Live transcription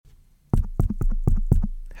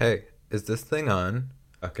Hey, is this thing on?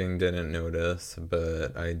 Fucking didn't notice,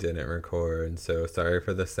 but I didn't record, so sorry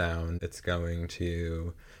for the sound. It's going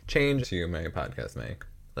to change to my podcast mic.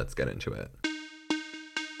 Let's get into it.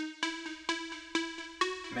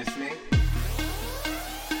 Miss me?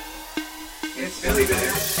 It's Billy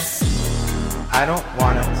Bear. I don't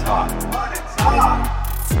wanna talk.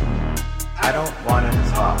 I don't wanna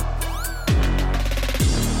talk.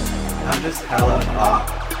 I'm just hella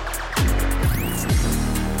up.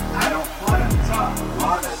 I don't wanna talk,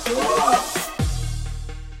 wanna talk.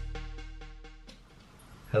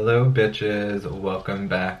 Hello, bitches. Welcome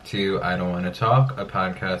back to I Don't Want to Talk, a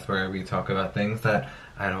podcast where we talk about things that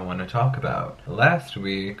I don't want to talk about. Last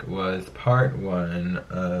week was part one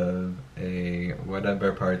of a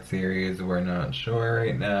whatever part series. We're not sure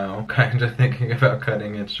right now. Kind of thinking about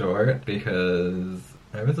cutting it short because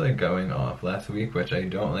I was going off last week, which I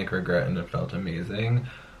don't regret, and it felt amazing.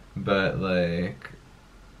 But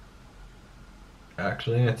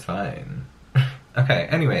actually it's fine. Okay,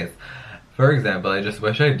 anyways. For example, I just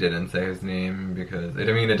wish I didn't say his name because,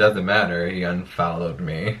 it doesn't matter. He unfollowed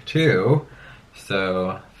me, too.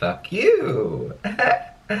 So, fuck you!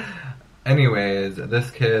 Anyways,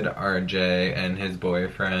 this kid, RJ, and his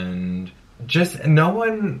boyfriend, just no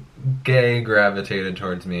one gay gravitated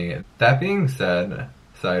towards me. That being said,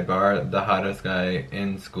 sidebar, the hottest guy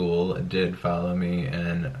in school did follow me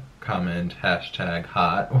and comment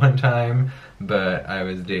 #hot one time, but I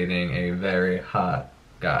was dating a very hot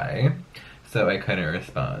guy, so I couldn't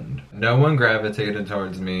respond. No one gravitated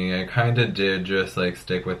towards me. I kinda did just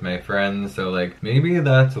stick with my friends, so maybe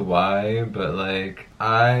that's why, but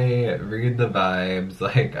I read the vibes,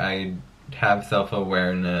 I have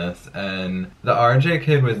self-awareness, and the RJ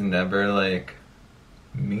kid was never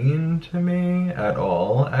mean to me at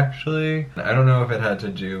all, actually. I don't know if it had to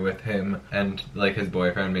do with him and his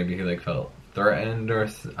boyfriend. Maybe he felt threatened, or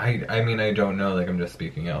I don't know. I'm just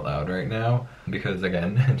speaking out loud right now because,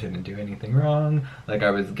 again, I didn't do anything wrong.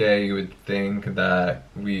 I was gay, you would think that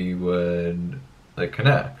we would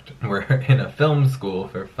connect. We're in a film school,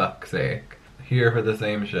 for fuck's sake, here for the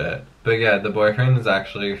same shit. But yeah, the boyfriend is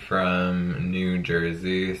actually from New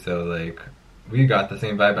Jersey, so we got the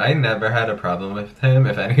same vibe. I never had a problem with him.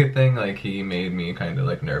 If anything, he made me kind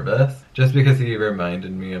of nervous. Just because he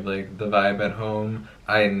reminded me of the vibe at home.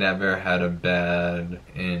 I never had a bad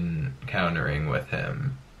encountering with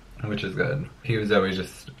him, which is good. He was always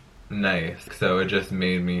just nice. So it just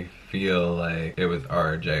made me feel like it was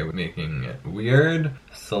RJ making it weird. /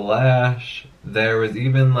 there was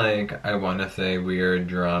even I want to say weird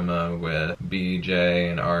drama with BJ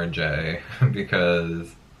and RJ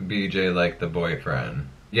because BJ liked the boyfriend.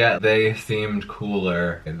 Yeah, they seemed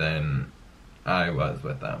cooler than I was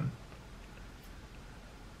with them.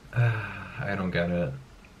 I don't get it.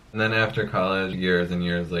 And then after college, years and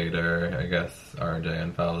years later, I guess RJ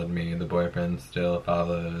unfollowed me. The boyfriend still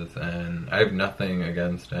follows, and I have nothing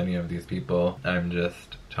against any of these people. I'm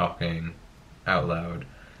just talking out loud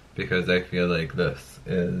because I feel this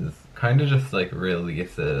is kind of just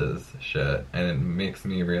releases shit, and it makes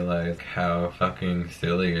me realize how fucking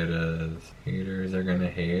silly it is. Haters are gonna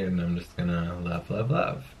hate, and I'm just gonna love.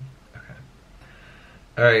 Okay.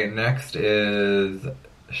 Alright, next is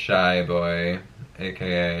Shy Boy,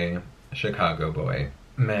 aka Chicago Boy.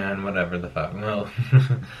 Man, whatever the fuck. Well,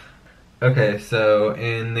 okay, so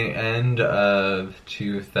in the end of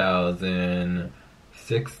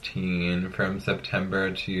 2016, from September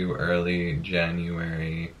to early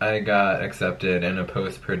January, I got accepted in a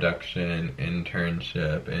post-production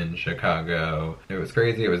internship in Chicago. It was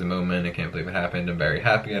crazy. It was a moment. I can't believe it happened. I'm very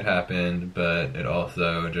happy it happened, but it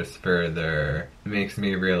also just further makes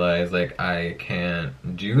me realize I can't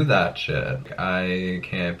do that shit. I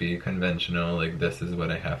can't be conventional. This is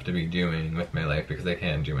what I have to be doing with my life because I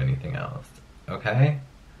can't do anything else. Okay?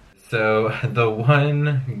 So, the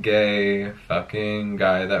one gay fucking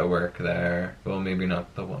guy that worked there, well, maybe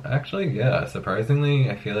not the one, actually, yeah, surprisingly,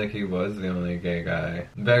 I feel he was the only gay guy.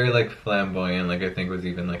 Very, flamboyant, I think was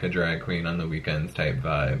even, a drag queen on the weekends type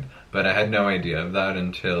vibe. But I had no idea of that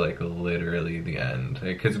until, literally the end.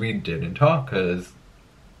 Because we didn't talk, because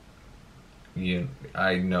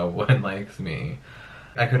I know one likes me.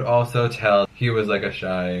 I could also tell he was a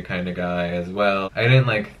shy kind of guy as well. I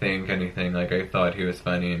didn't think anything. I thought he was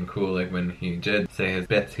funny and cool when he did say his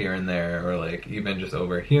bits here and there, or even just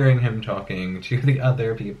overhearing him talking to the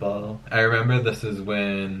other people. I remember this is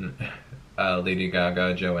when Lady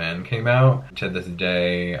Gaga Joanne came out. To this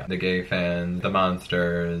day, the gay fans, the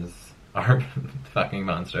monsters, are fucking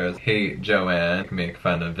monsters. Hate Joanne, make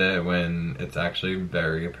fun of it when it's actually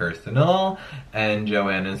very personal. And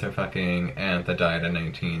Joanne is her fucking aunt that died at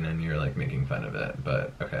 19 and you're like making fun of it.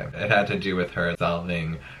 But okay. It had to do with her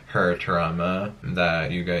solving her trauma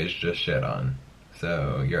that you guys just shit on.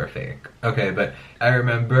 So you're fake. Okay, but I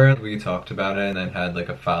remember we talked about it and then had like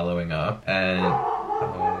a following up and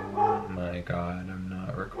oh my god, I'm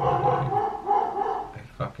not recording. I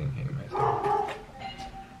fucking hate myself.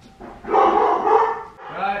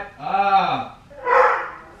 Shut up!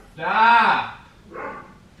 Stop!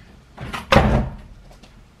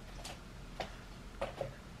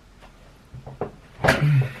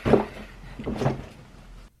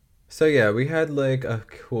 So yeah, we had like a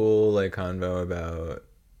cool like convo about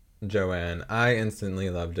Joanne. I instantly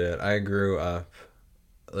loved it. I grew up,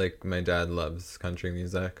 like my dad loves country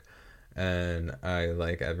music and I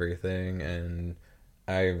like everything and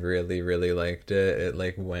I really, really liked it. It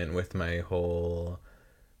like went with my whole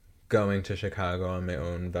going to Chicago on my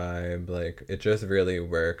own vibe. Like it just really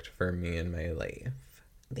worked for me in my life.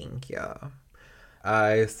 Thank you.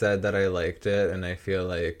 I said that I liked it, and I feel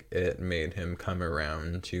like it made him come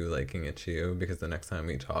around to liking it too, because the next time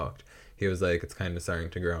we talked, he was like, it's kind of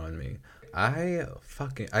starting to grow on me. I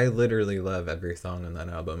literally love every song on that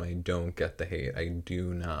album. I don't get the hate. I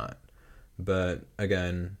do not. But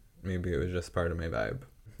again, maybe it was just part of my vibe.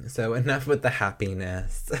 So enough with the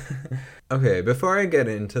happiness. Okay, before I get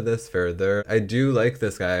into this further, I do like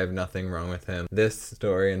this guy. I have nothing wrong with him. This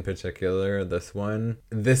story in particular,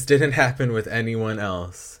 this didn't happen with anyone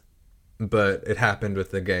else, but it happened with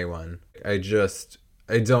the gay one. I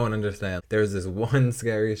don't understand. There's this one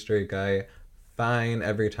scary straight guy, fine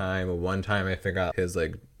every time. One time I forgot his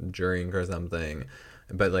like drink or something,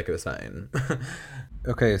 but like it was fine.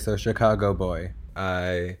 Okay, so Chicago boy.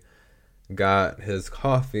 I got his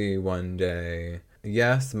coffee one day.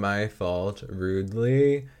 Yes, my fault,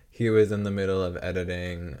 rudely. He was in the middle of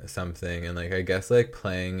editing something and like I guess like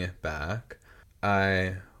playing it back.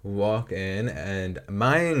 I walk in and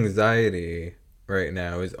my anxiety right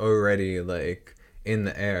now is already like in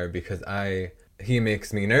the air because he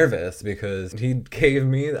makes me nervous because he gave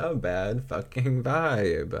me a bad fucking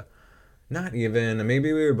vibe. Not even,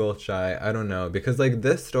 maybe we were both shy, I don't know, because like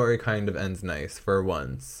this story kind of ends nice for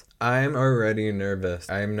once. I'm already nervous.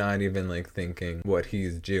 I'm not even like thinking what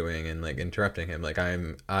he's doing and like interrupting him. Like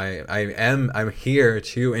I'm here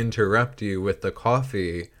to interrupt you with the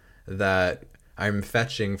coffee that I'm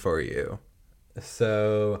fetching for you.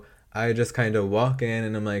 So I just kind of walk in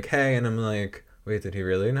and I'm like, hey, and I'm like, wait, did he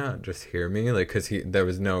really not just hear me? Like, cause there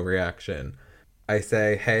was no reaction. I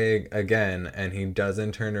say, hey, again, and he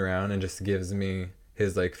doesn't turn around and just gives me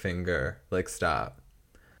his like finger, like stop.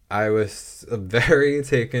 I was very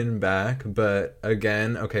taken back, but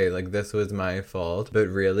again, okay, like this was my fault. But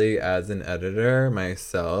really, as an editor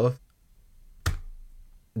myself,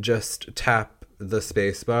 just tap the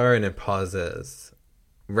spacebar and it pauses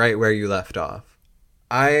right where you left off.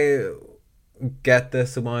 I get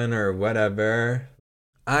this one or whatever.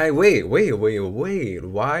 Wait.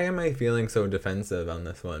 Why am I feeling so defensive on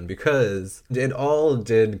this one? Because it all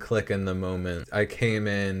did click in the moment. I came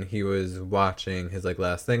in, he was watching his like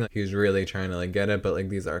last thing. He was really trying to like get it, but like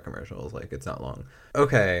these are commercials, like it's not long.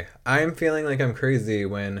 Okay, I'm feeling like I'm crazy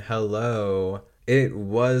when hello, it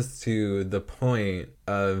was to the point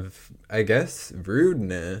of, I guess,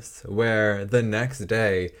 rudeness, where the next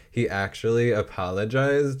day he actually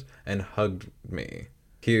apologized and hugged me.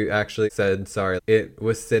 He actually said sorry. It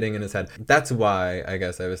was sitting in his head. That's why I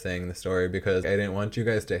guess I was saying the story, because I didn't want you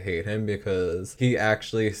guys to hate him, because he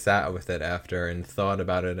actually sat with it after and thought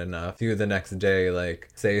about it enough to the next day like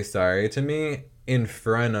say sorry to me in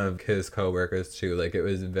front of his coworkers too. Like it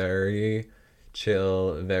was very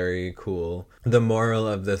chill, very cool. The moral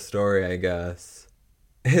of this story, I guess,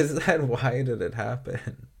 is that why did it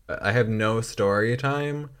happen? I have no story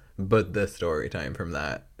time but the story time from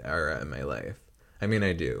that era in my life. I mean,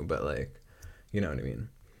 I do, but like, you know what I mean.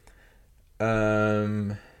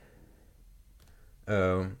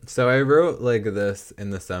 So I wrote like this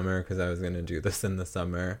in the summer because I was going to do this in the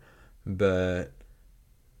summer, but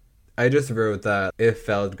I just wrote that it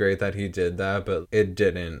felt great that he did that, but it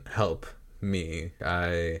didn't help me.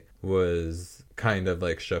 I was kind of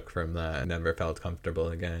like shook from that. I never felt comfortable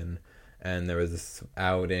again. And there was this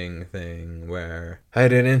outing thing where I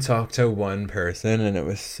didn't talk to one person and it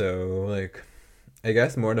was so like, I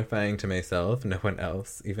guess mortifying to myself. No one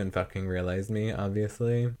else even fucking realized me,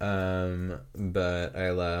 obviously. But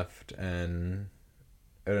I left and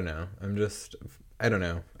I don't know. I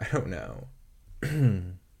don't know.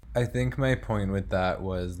 I think my point with that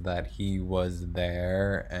was that he was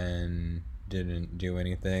there and didn't do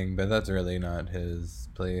anything, but that's really not his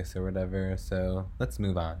place or whatever, so let's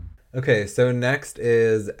move on. Okay, so next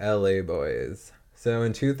is LA Boys. So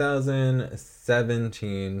in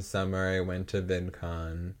 2017 summer, I went to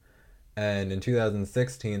VidCon, and in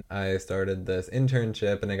 2016, I started this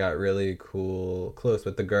internship, and I got really close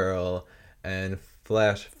with the girl, and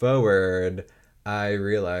flash forward, I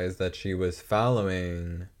realized that she was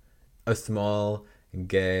following a small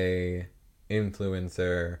gay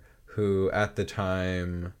influencer who at the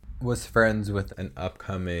time was friends with an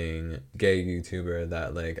upcoming gay YouTuber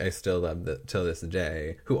that like I still love till this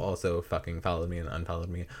day, who also fucking followed me and unfollowed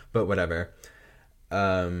me, but whatever.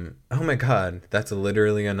 Oh my god, that's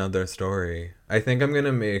literally another story. I think I'm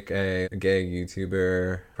gonna make a gay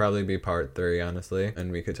YouTuber, probably be part 3, honestly, and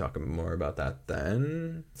we could talk more about that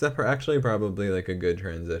then. Except for actually probably like a good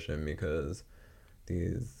transition because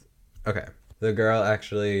these... Okay. The girl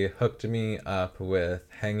actually hooked me up with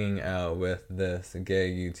hanging out with this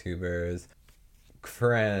gay YouTuber's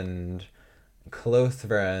friend, close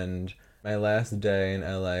friend. My last day in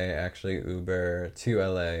LA, actually Uber to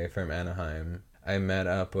LA from Anaheim. I met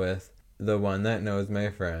up with the one that knows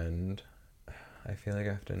my friend. I feel like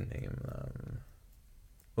I have to name them.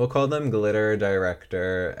 We'll call them Glitter,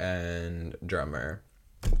 Director, and Drummer.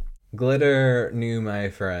 Glitter knew my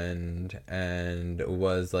friend and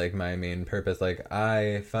was like my main purpose. Like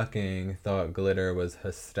I fucking thought Glitter was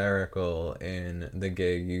hysterical in the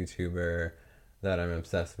gay YouTuber that I'm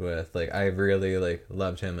obsessed with. Like I really like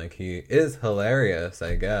loved him. Like he is hilarious,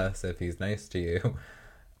 I guess, if he's nice to you.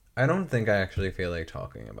 I don't think I actually feel like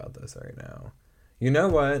talking about this right now. You know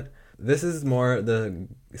what? This is more the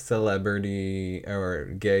celebrity or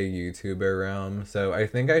gay YouTuber realm, so I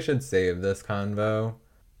think I should save this convo.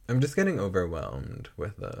 I'm just getting overwhelmed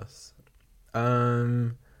with this.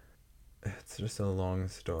 It's just a long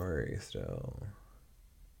story still.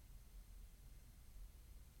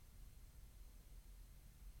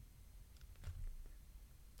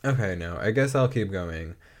 Okay, no, I guess I'll keep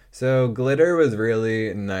going. So Glitter was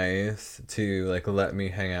really nice to like let me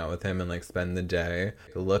hang out with him and like spend the day.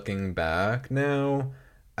 Looking back now,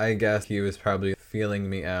 I guess he was probably feeling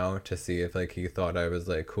me out to see if like he thought I was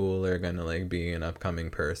like cool or gonna like be an upcoming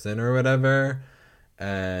person or whatever.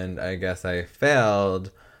 And I guess I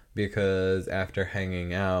failed because after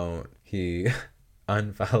hanging out, he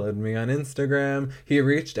unfollowed me on Instagram. He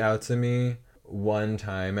reached out to me one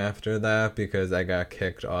time after that because I got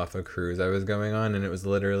kicked off a cruise I was going on, and it was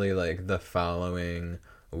literally like the following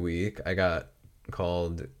week I got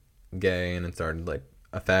called gay, and it started like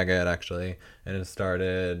a faggot actually, and it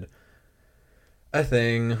started a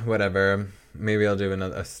thing, whatever. Maybe I'll do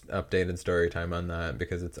another updated story time on that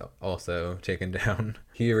because it's also taken down.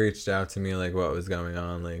 He reached out to me like what was going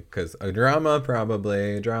on, like because a drama.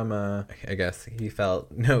 I guess he felt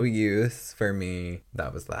no use for me.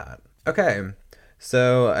 That was that. Okay,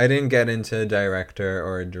 so I didn't get into Director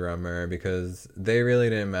or Drummer because they really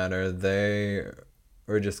didn't matter. They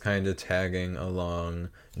were just kind of tagging along.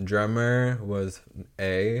 Drummer was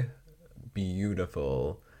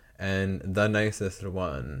beautiful and the nicest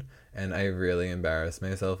one, and I really embarrassed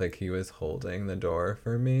myself. Like he was holding the door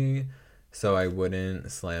for me so I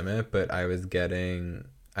wouldn't slam it, but I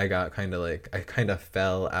kind of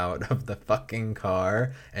fell out of the fucking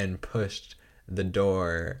car and pushed the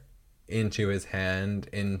door into his hand,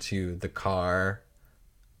 into the car.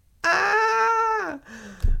 Ah!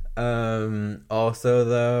 Also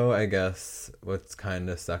though, I guess what's kind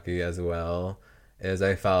of sucky as well is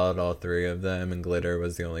I followed all 3 of them, and Glitter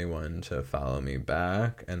was the only one to follow me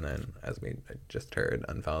back, and then, as we just heard,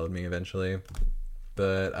 unfollowed me eventually.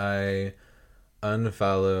 But I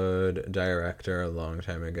unfollowed Director a long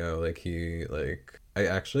time ago. I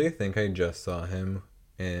actually think I just saw him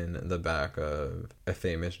in the back of a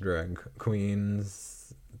famous drag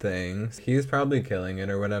queen's thing. He's probably killing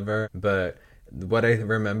it or whatever, but what I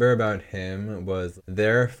remember about him was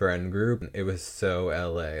their friend group. It was so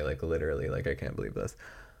LA, like literally, like I can't believe this.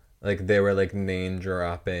 Like they were like name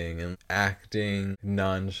dropping and acting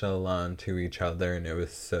nonchalant to each other, and it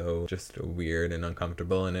was so just weird and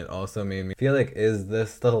uncomfortable, and it also made me feel like, is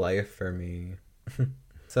this the life for me?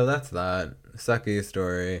 So that's that. Sucky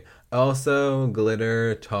story. Also,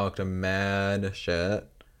 Glitter talked mad shit.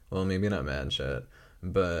 Well, maybe not mad shit,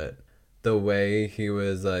 but the way he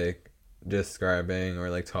was like describing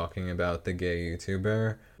or like talking about the gay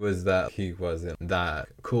YouTuber was that he wasn't that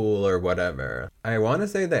cool or whatever. I want to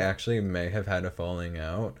say they actually may have had a falling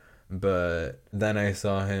out, but then I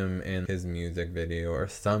saw him in his music video or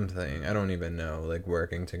something. I don't even know, like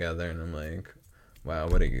working together, and I'm like, wow,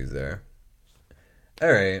 what a user.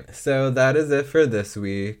 Alright, so that is it for this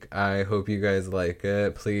week. I hope you guys like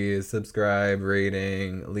it. Please subscribe,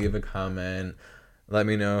 rating, leave a comment. Let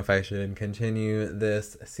me know if I should continue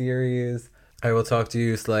this series. I will talk to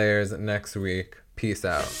you Slayers next week. Peace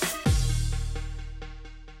out.